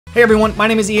Hey everyone, my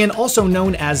name is Ian, also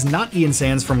known as Not Ian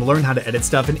Sans from Learn How to Edit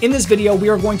Stuff, and in this video we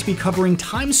are going to be covering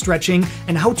time stretching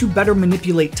and how to better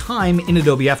manipulate time in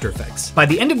Adobe After Effects. By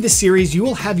the end of this series, you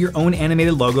will have your own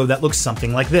animated logo that looks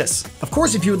something like this. Of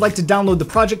course, if you would like to download the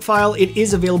project file, it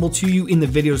is available to you in the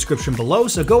video description below,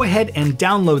 so go ahead and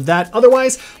download that.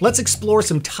 Otherwise, let's explore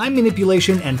some time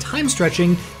manipulation and time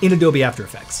stretching in Adobe After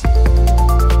Effects.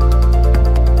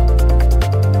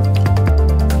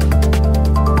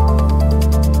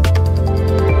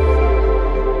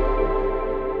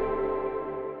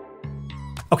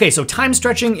 Okay, so time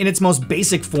stretching in its most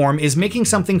basic form is making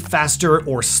something faster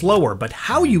or slower, but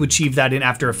how you achieve that in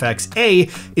After Effects, A,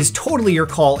 is totally your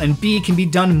call, and B, can be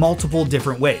done multiple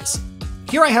different ways.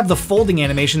 Here I have the folding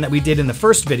animation that we did in the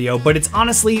first video, but it's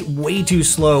honestly way too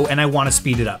slow and I want to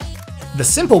speed it up. The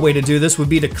simple way to do this would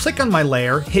be to click on my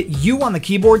layer, hit U on the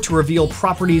keyboard to reveal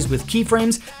properties with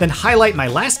keyframes, then highlight my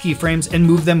last keyframes and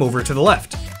move them over to the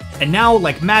left. And now,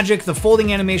 like magic, the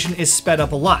folding animation is sped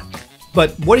up a lot.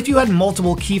 But what if you had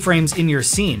multiple keyframes in your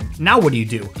scene? Now what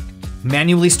do?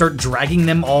 Manually start dragging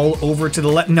them all over to the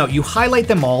left? No, you highlight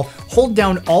them all, hold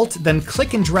down Alt, then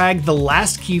click and drag the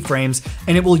last keyframes,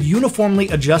 and it will uniformly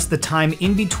adjust the time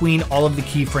in between all of the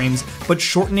keyframes, but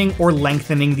shortening or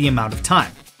lengthening the amount of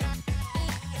time.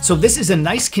 So this is a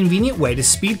nice, convenient way to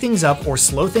speed things up or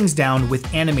slow things down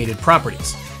with animated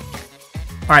properties.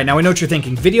 All right, now I know what you're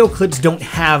thinking. Video clips don't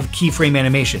have keyframe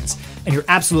animations. And you're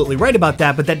absolutely right about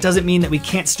that, but that doesn't mean that we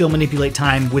can't still manipulate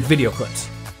time with video clips.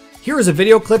 Here is a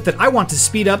video clip that I want to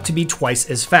speed up to be twice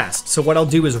as fast. So what I'll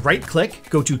do is right click,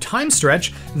 go to time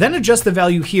stretch, then adjust the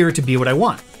value here to be what I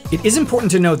want. It is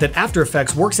important to note that After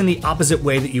Effects works in the opposite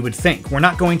way that you would think. We're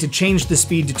not going to change the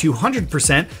speed to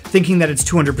 200%, thinking that it's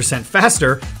 200%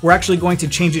 faster. We're actually going to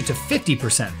change it to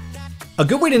 50%. A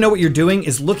good way to know what you're doing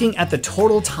is looking at the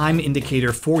total time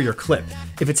indicator for your clip.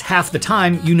 If it's half the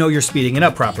time, you know you're speeding it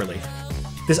up properly.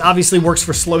 This obviously works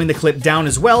for slowing the clip down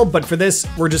as well, but for this,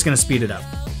 we're just gonna speed it up.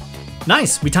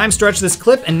 Nice, we time stretched this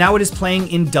clip and now it is playing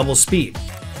in double speed.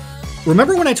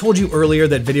 Remember when I told you earlier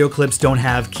that video clips don't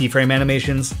have keyframe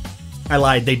animations? I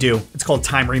lied, they do. It's called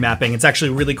time remapping. It's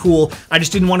actually really cool. I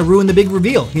just didn't want to ruin the big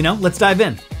reveal, you know? Let's dive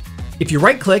in. If you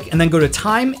right click and then go to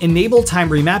Time, Enable Time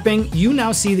Remapping, you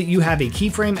now see that you have a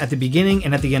keyframe at the beginning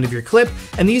and at the end of your clip,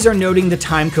 and these are noting the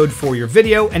time code for your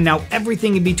video, and now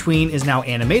everything in between is now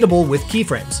animatable with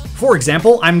keyframes. For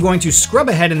example, I'm going to scrub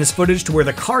ahead in this footage to where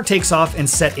the car takes off and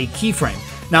set a keyframe.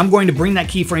 Now I'm going to bring that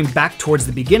keyframe back towards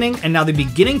the beginning, and now the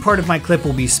beginning part of my clip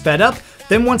will be sped up,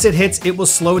 then once it hits, it will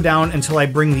slow down until I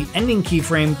bring the ending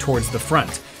keyframe towards the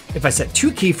front. If I set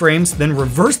 2 keyframes, then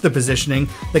reverse the positioning,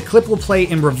 the clip will play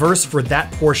in reverse for that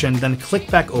portion, then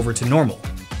click back over to normal.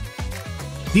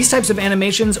 These types of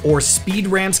animations or speed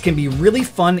ramps can be really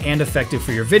fun and effective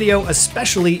for your video,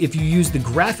 especially if you use the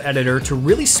graph editor to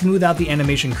really smooth out the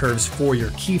animation curves for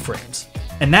your keyframes.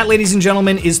 And that, ladies and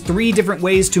gentlemen, is 3 different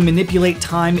ways to manipulate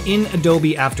time in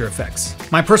Adobe After Effects.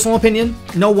 My personal opinion,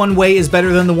 no one way is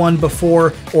better than the one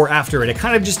before or after it. It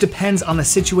kind of just depends on the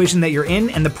situation that you're in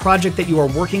and the project that you are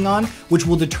working on, which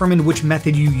will determine which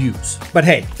method you use. But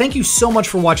hey, thank you so much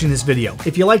for watching this video.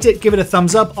 If you liked it, give it a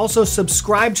thumbs up. Also,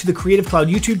 subscribe to the Creative Cloud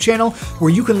YouTube channel where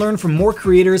you can learn from more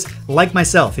creators like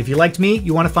myself. If you liked me,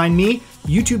 you want to find me,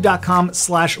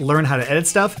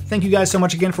 youtube.com/learnhowtoeditstuff. Thank you guys so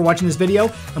much again for watching this video,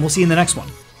 and we'll see you in the next one.